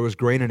Jacob heard there was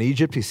grain in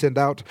Egypt, he sent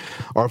out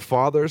our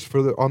fathers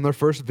on their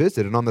first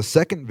visit. And on the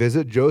second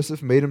visit,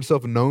 Joseph made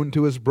himself known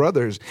to his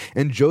brothers,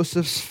 and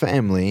Joseph's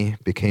family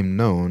became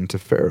known to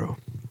Pharaoh."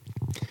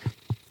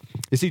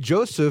 You see,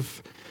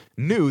 Joseph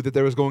knew that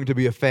there was going to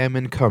be a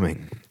famine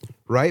coming,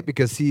 right?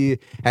 Because he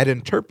had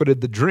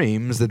interpreted the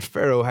dreams that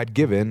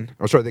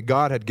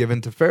God had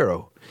given to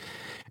Pharaoh.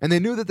 And they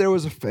knew that there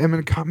was a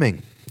famine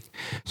coming.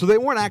 So they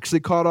weren't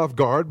actually caught off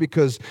guard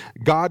because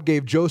God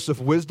gave Joseph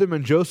wisdom,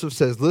 and Joseph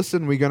says,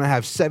 listen, we're going to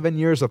have 7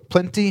 years of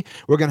plenty.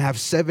 We're going to have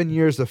 7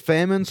 years of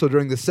famine. So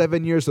during the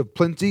 7 years of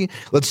plenty,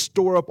 let's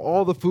store up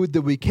all the food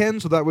that we can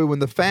so that way when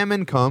the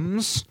famine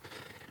comes,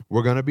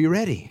 we're going to be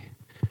ready.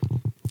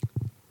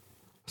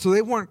 So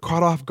they weren't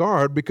caught off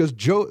guard because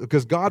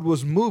God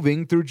was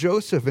moving through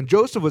Joseph. And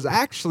Joseph was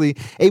actually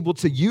able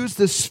to use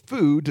this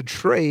food to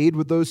trade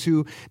with those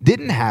who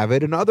didn't have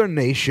it in other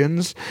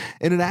nations.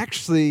 And it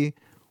actually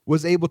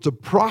was able to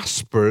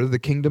prosper the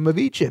kingdom of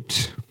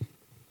Egypt.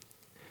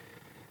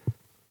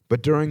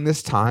 But during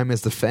this time,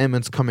 as the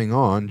famine's coming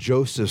on,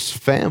 Joseph's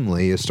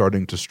family is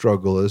starting to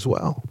struggle as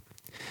well.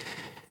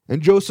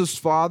 And Joseph's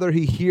father,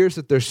 he hears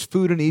that there's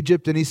food in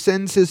Egypt, and he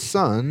sends his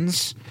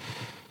sons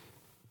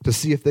to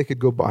see if they could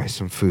go buy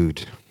some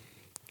food.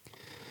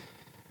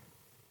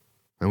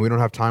 And we don't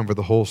have time for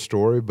the whole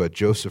story, but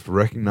Joseph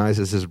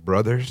recognizes his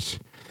brothers,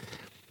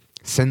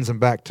 sends them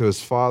back to his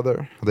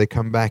father. They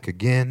come back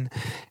again,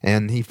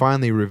 and he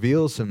finally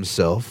reveals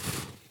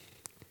himself,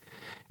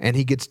 and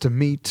he gets to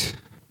meet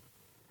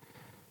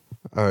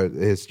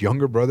his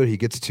younger brother. He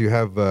gets to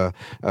have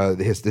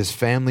his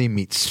family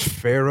meets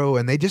Pharaoh,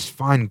 and they just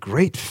find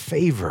great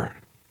favor,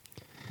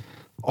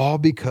 all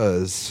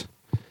because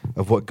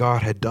of what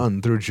God had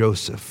done through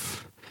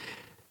Joseph.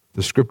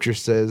 The scripture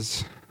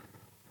says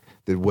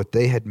that what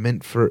they had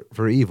meant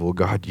for evil,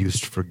 God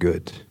used for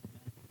good.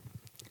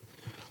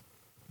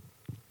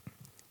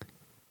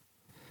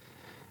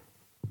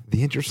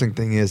 The interesting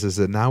thing is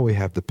that now we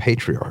have the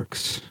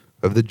patriarchs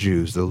of the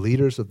Jews, the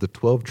leaders of the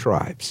 12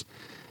 tribes.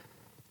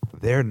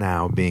 They're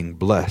now being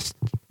blessed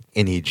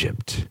in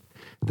Egypt.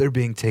 They're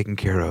being taken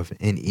care of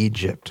in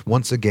Egypt.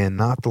 Once again,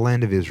 not the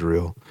land of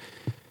Israel.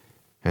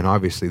 And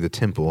obviously the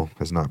temple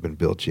has not been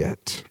built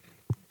yet.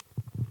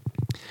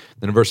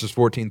 Then in verses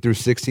 14 through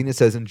 16, it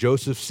says, And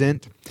Joseph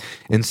sent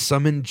and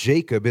summoned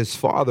Jacob, his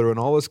father, and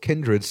all his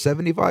kindred,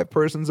 75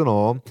 persons in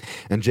all.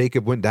 And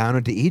Jacob went down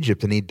into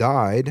Egypt, and he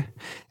died.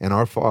 And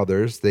our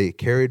fathers, they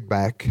carried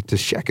back to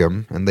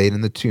Shechem, and laid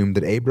in the tomb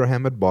that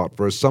Abraham had bought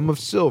for a sum of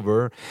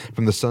silver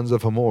from the sons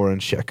of Hamor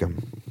and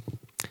Shechem.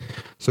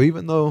 So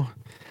even though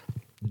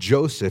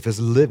Joseph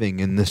is living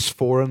in this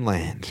foreign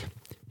land,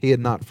 he had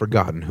not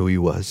forgotten who he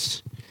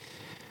was.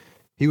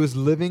 He was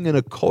living in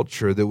a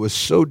culture that was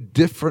so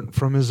different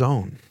from his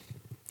own.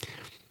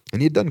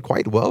 And he had done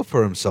quite well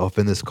for himself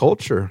in this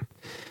culture.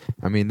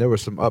 I mean, there were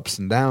some ups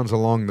and downs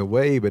along the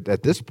way, but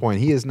at this point,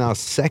 he is now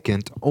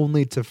second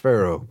only to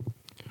Pharaoh.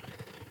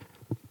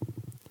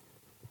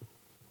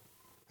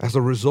 As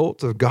a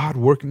result of God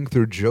working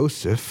through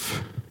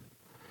Joseph,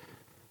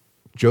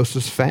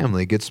 Joseph's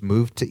family gets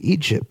moved to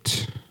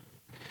Egypt.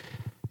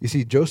 You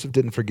see, Joseph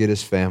didn't forget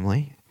his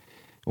family.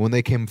 When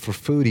they came for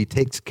food, he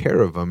takes care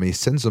of them. He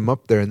sends them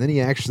up there. And then he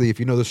actually, if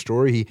you know the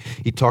story,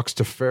 he talks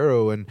to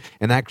Pharaoh and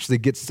actually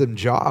gets them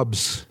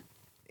jobs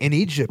in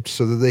Egypt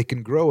so that they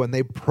can grow and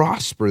they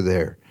prosper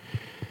there.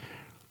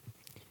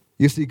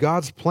 You see,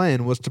 God's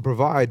plan was to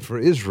provide for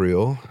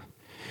Israel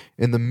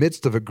in the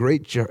midst of a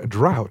great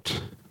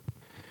drought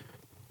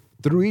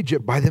through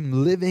Egypt by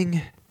them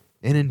living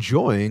and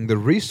enjoying the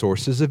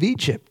resources of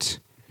Egypt.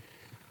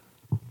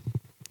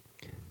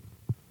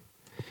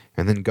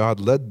 And then God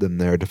led them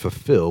there to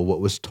fulfill what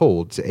was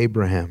told to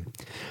Abraham.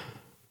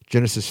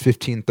 Genesis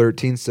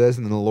 15:13 says,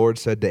 And then the Lord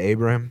said to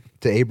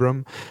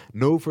Abram,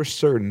 Know for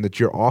certain that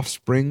your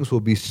offsprings will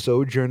be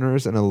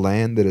sojourners in a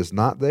land that is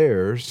not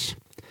theirs,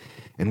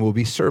 and will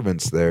be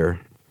servants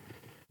there,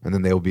 and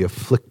then they will be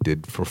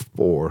afflicted for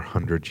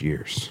 400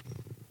 years.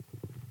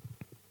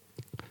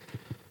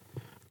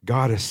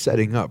 God is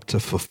setting up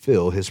to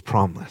fulfill his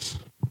promise.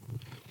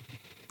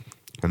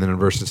 And then in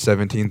verses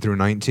 17 through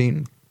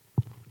 19,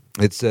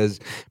 it says,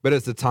 But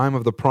as the time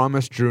of the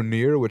promise drew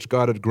near, which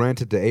God had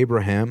granted to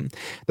Abraham,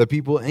 the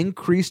people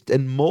increased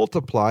and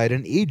multiplied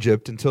in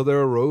Egypt until there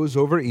arose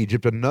over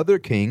Egypt another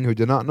king who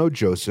did not know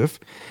Joseph,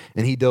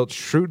 and he dealt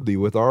shrewdly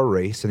with our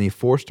race, and he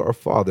forced our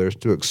fathers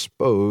to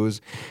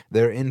expose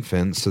their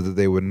infants so that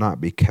they would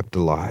not be kept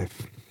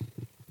alive.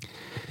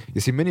 You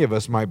see, many of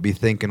us might be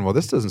thinking, well,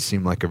 this doesn't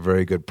seem like a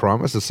very good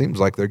promise. It seems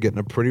like they're getting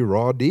a pretty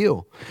raw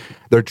deal.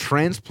 They're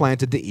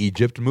transplanted to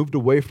Egypt, moved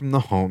away from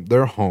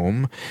their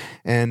home,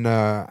 and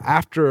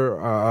after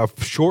a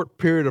short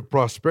period of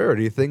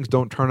prosperity, things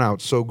don't turn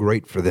out so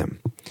great for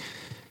them.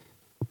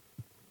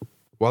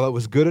 While it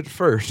was good at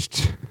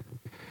first,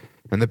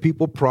 and the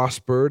people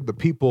prospered, the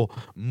people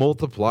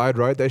multiplied,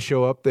 right? They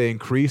show up, they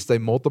increase, they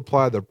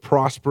multiply, they're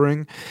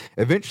prospering.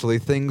 Eventually,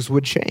 things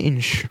would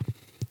change.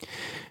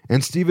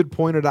 And Steve had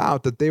pointed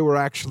out that they were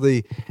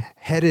actually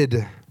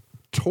headed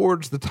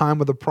towards the time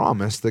of the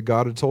promise that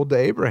God had told to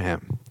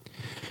Abraham.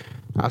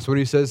 That's what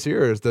he says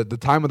here, is that the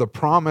time of the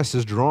promise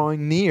is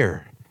drawing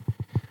near,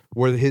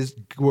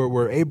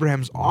 where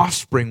Abraham's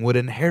offspring would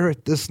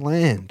inherit this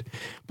land.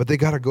 But they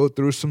got to go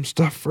through some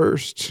stuff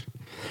first.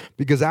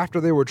 Because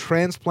after they were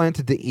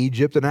transplanted to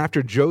Egypt, and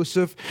after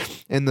Joseph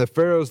and the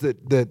pharaohs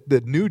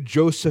that knew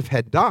Joseph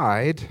had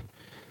died,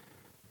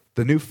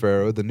 the new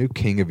Pharaoh, the new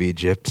king of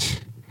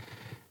Egypt,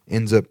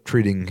 ends up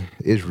treating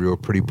Israel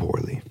pretty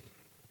poorly.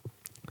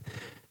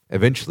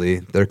 Eventually,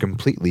 they're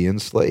completely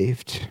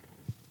enslaved.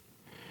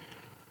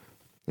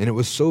 And it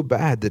was so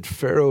bad that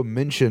Pharaoh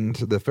mentioned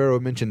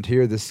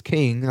here this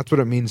king. That's what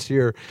it means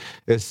here.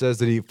 It says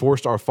that he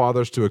forced our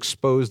fathers to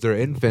expose their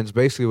infants.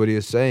 Basically what he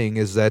is saying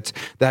is that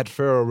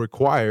Pharaoh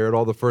required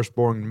all the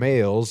firstborn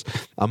males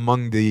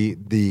among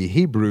the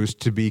Hebrews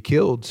to be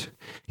killed.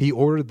 He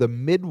ordered the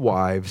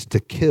midwives to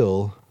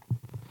kill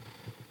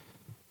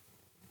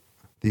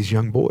these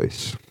young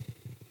boys.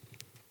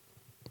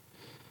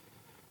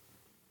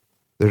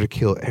 They're to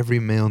kill every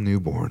male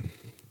newborn.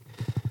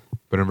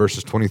 But in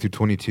verses 20 through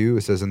 22,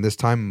 it says, "In this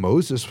time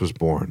Moses was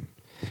born."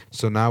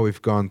 So now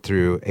we've gone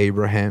through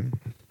Abraham,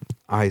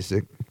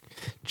 Isaac,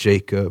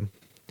 Jacob,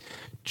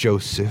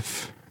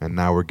 Joseph, and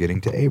now we're getting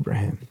to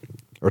Abraham,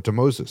 or to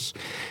Moses.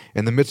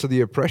 In the midst of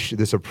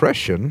this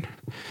oppression,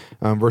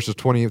 verses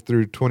 20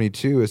 through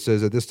 22, it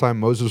says, "At this time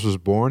Moses was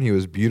born. He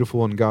was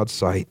beautiful in God's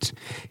sight.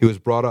 He was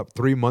brought up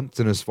 3 months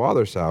in his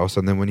father's house,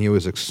 and then when he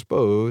was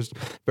exposed,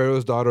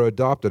 Pharaoh's daughter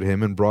adopted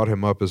him and brought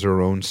him up as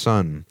her own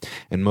son.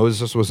 And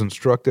Moses was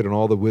instructed in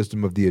all the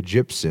wisdom of the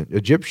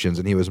Egyptians,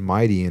 and he was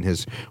mighty in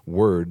his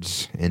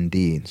words and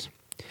deeds."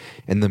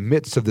 In the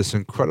midst of this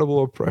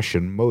incredible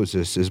oppression,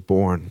 Moses is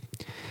born.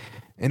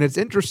 And it's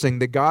interesting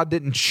that God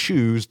didn't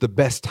choose the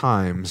best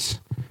times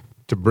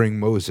to bring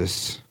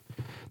Moses,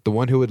 the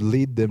one who would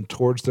lead them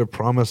towards their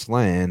promised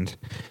land.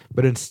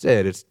 But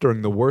instead, it's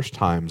during the worst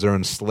times. They're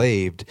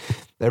enslaved.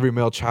 Every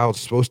male child's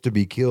supposed to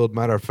be killed.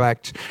 Matter of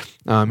fact,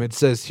 it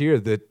says here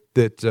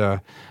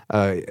that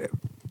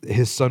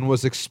his son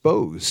was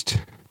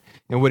exposed.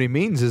 And what he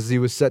means is he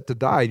was set to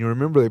die. And you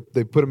remember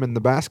they put him in the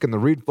basket and the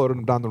reed floated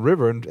him down the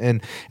river,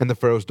 and the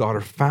Pharaoh's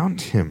daughter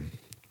found him.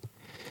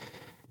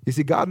 You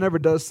see, God never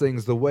does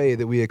things the way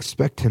that we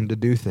expect him to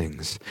do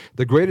things.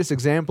 The greatest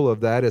example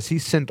of that is he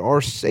sent our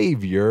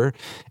Savior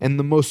in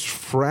the most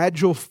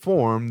fragile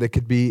form that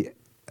could be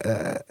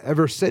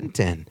ever sent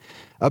in,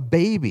 a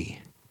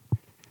baby.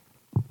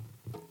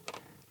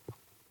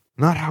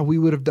 Not how we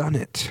would have done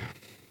it.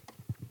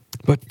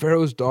 But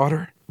Pharaoh's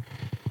daughter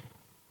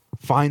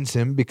finds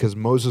him because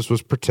Moses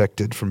was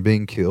protected from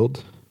being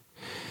killed.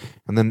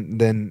 And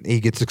then he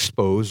gets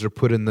exposed or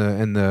put in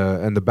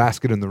the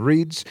basket in the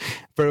reeds.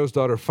 Pharaoh's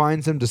daughter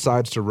finds him,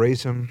 decides to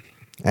raise him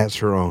as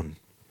her own.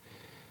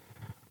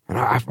 And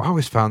I've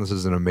always found this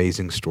as an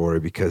amazing story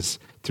because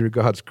through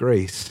God's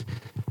grace,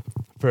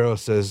 Pharaoh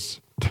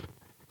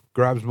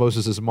grabs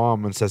Moses'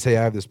 mom and says, "Hey,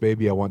 I have this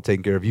baby I want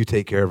taken care of. You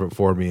take care of it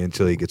for me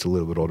until he gets a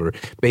little bit older,"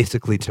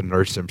 basically to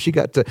nurse him.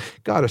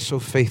 God is so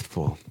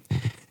faithful.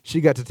 She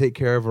got to take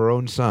care of her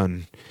own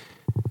son.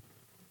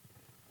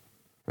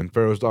 And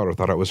Pharaoh's daughter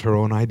thought it was her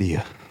own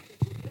idea.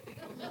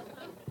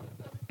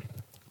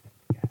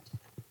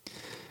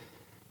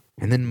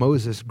 And then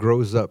Moses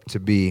grows up to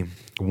be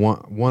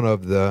one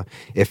of the,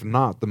 if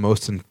not the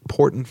most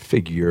important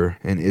figure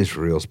in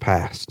Israel's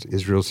past,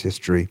 Israel's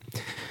history.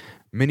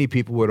 Many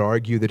people would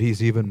argue that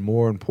he's even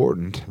more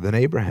important than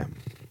Abraham.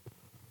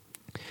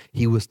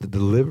 He was the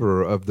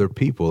deliverer of their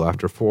people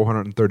after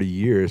 430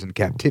 years in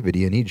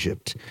captivity in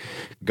Egypt.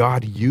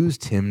 God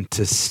used him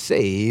to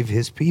save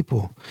his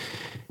people.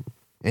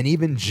 And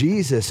even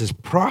Jesus is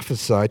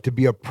prophesied to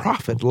be a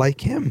prophet like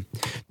him.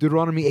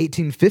 Deuteronomy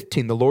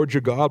 18:15, "The Lord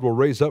your God will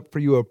raise up for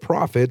you a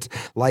prophet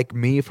like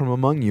me from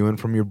among you, and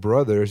from your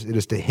brothers it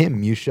is to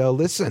him you shall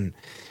listen."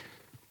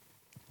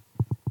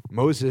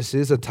 Moses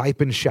is a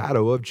type and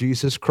shadow of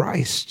Jesus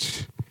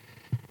Christ.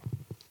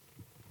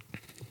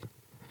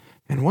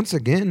 And once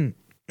again,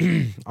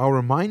 I'll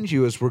remind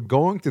you as we're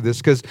going through this,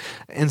 because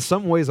in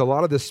some ways a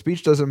lot of this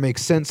speech doesn't make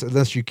sense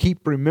unless you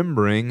keep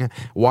remembering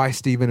why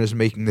Stephen is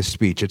making this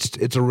speech.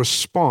 It's a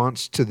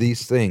response to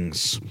these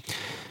things.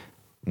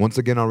 Once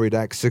again, I'll read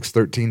Acts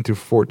 6:13 through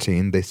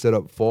 14. "They set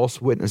up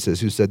false witnesses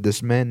who said,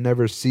 'This man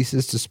never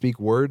ceases to speak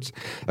words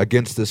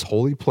against this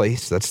holy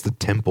place,'" that's the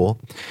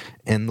temple,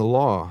 "'and the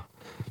law.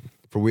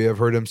 For we have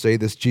heard him say,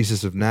 this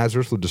Jesus of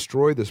Nazareth will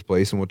destroy this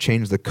place and will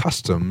change the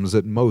customs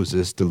that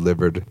Moses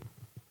delivered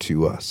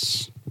to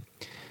us."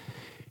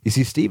 You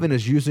see, Stephen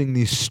is using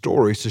these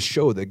stories to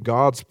show that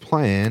God's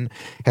plan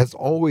has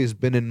always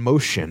been in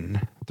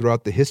motion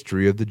throughout the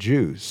history of the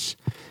Jews.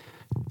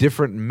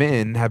 Different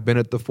men have been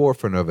at the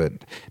forefront of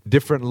it.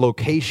 Different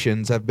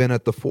locations have been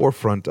at the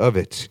forefront of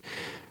it.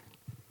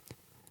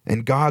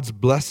 And God's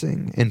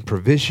blessing and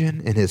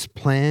provision and his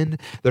plan,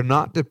 they're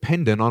not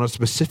dependent on a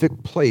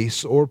specific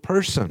place or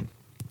person.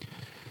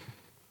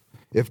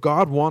 If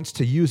God wants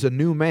to use a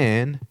new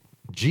man,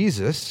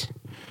 Jesus,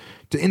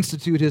 to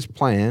institute his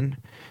plan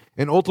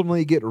and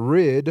ultimately get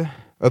rid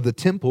of the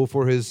temple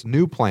for his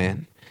new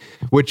plan,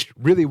 which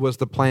really was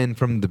the plan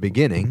from the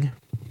beginning,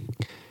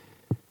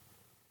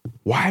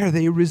 why are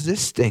they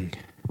resisting?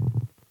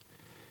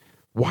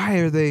 Why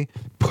are they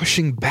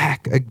pushing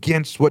back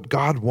against what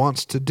God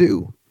wants to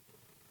do?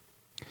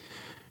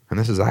 And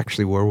this is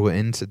actually where we'll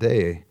end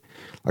today.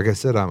 Like I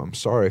said, I'm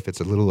sorry if it's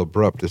a little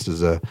abrupt. This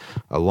is a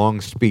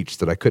long speech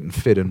that I couldn't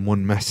fit in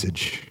one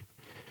message.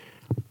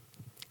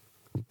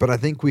 But I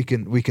think we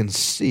can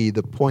see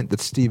the point that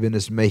Stephen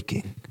is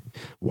making.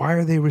 Why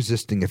are they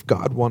resisting if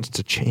God wants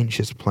to change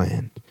his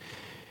plan?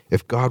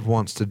 If God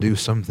wants to do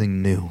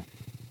something new?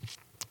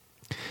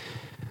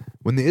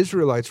 When the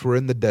Israelites were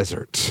in the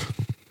desert,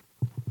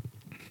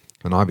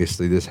 and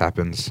obviously this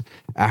happens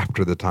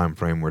after the time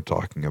frame we're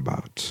talking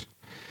about,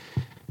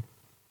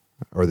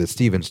 or that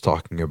Stephen's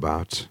talking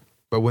about.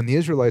 But when the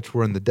Israelites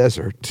were in the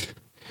desert,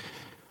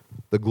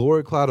 the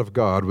glory cloud of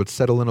God would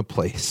settle in a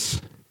place.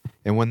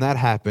 And when that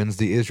happens,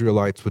 the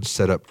Israelites would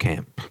set up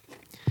camp.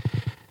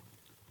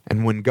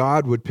 And when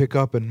God would pick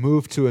up and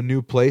move to a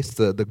new place,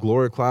 the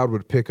glory cloud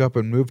would pick up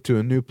and move to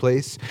a new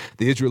place,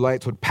 the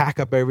Israelites would pack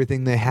up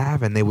everything they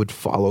have and they would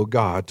follow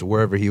God to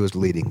wherever he was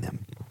leading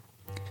them.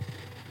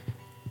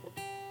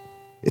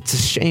 It's a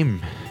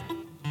shame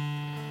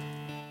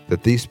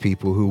that these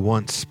people who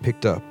once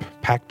packed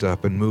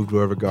up, and moved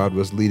wherever God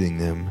was leading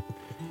them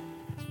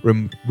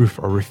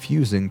are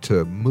refusing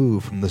to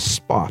move from the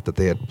spot that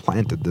they had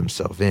planted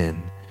themselves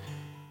in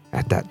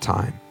at that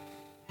time.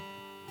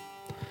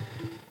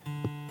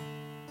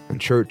 And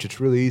church, it's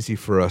really easy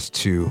for us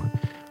to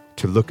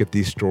look at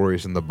these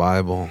stories in the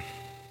Bible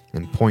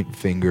and point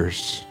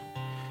fingers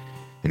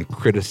and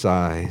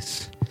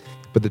criticize.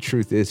 But the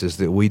truth is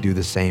that we do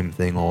the same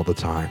thing all the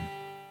time.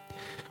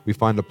 We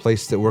find a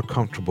place that we're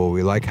comfortable.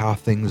 We like how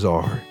things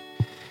are.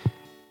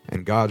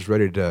 And God's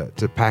ready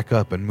to pack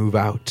up and move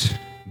out,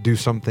 do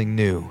something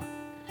new.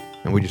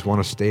 And we just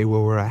want to stay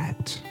where we're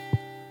at.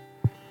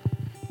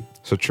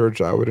 So church,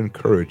 I would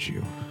encourage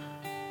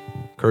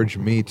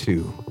me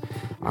too.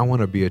 I want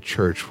to be a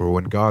church where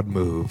when God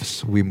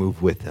moves, we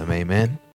move with him. Amen?